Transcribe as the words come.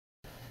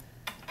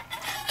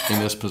in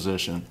this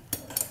position.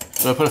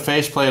 So I put a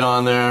faceplate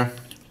on there.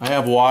 I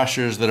have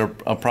washers that are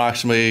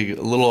approximately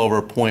a little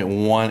over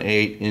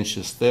 0.18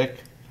 inches thick.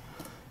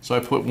 So I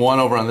put one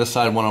over on this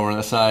side, one over on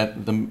this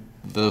side.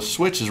 The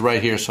switch is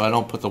right here, so I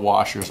don't put the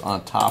washers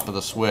on top of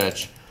the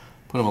switch.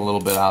 Put them a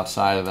little bit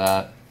outside of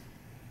that.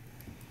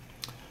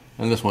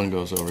 And this one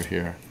goes over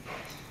here.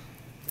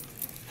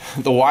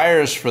 The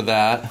wires for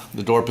that,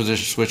 the door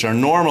position switch, are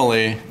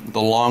normally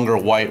the longer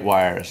white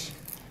wires.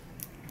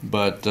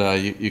 But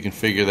you can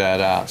figure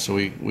that out. So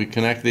we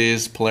connect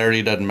these.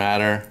 Polarity doesn't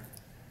matter.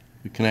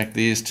 We connect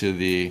these to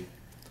the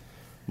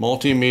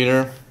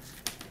multimeter.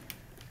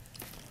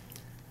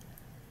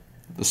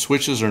 The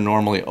switches are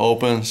normally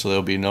open, so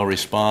there'll be no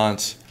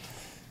response.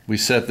 We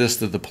set this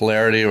to the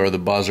polarity or the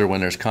buzzer.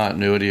 When there's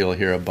continuity, you'll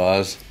hear a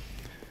buzz.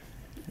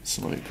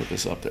 So let me put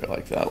this up there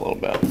like that a little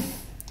bit.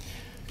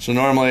 So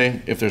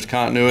normally, if there's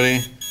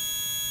continuity,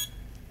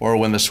 or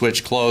when the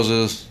switch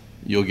closes,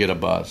 you'll get a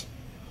buzz.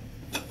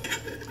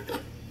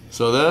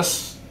 So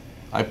this,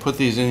 I put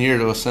these in here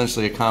to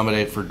essentially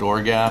accommodate for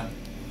door gap.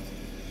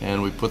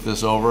 And we put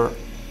this over.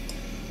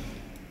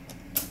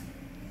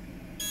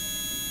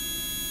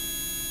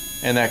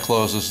 And that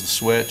closes the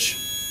switch.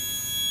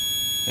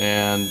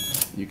 And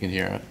you can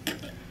hear it.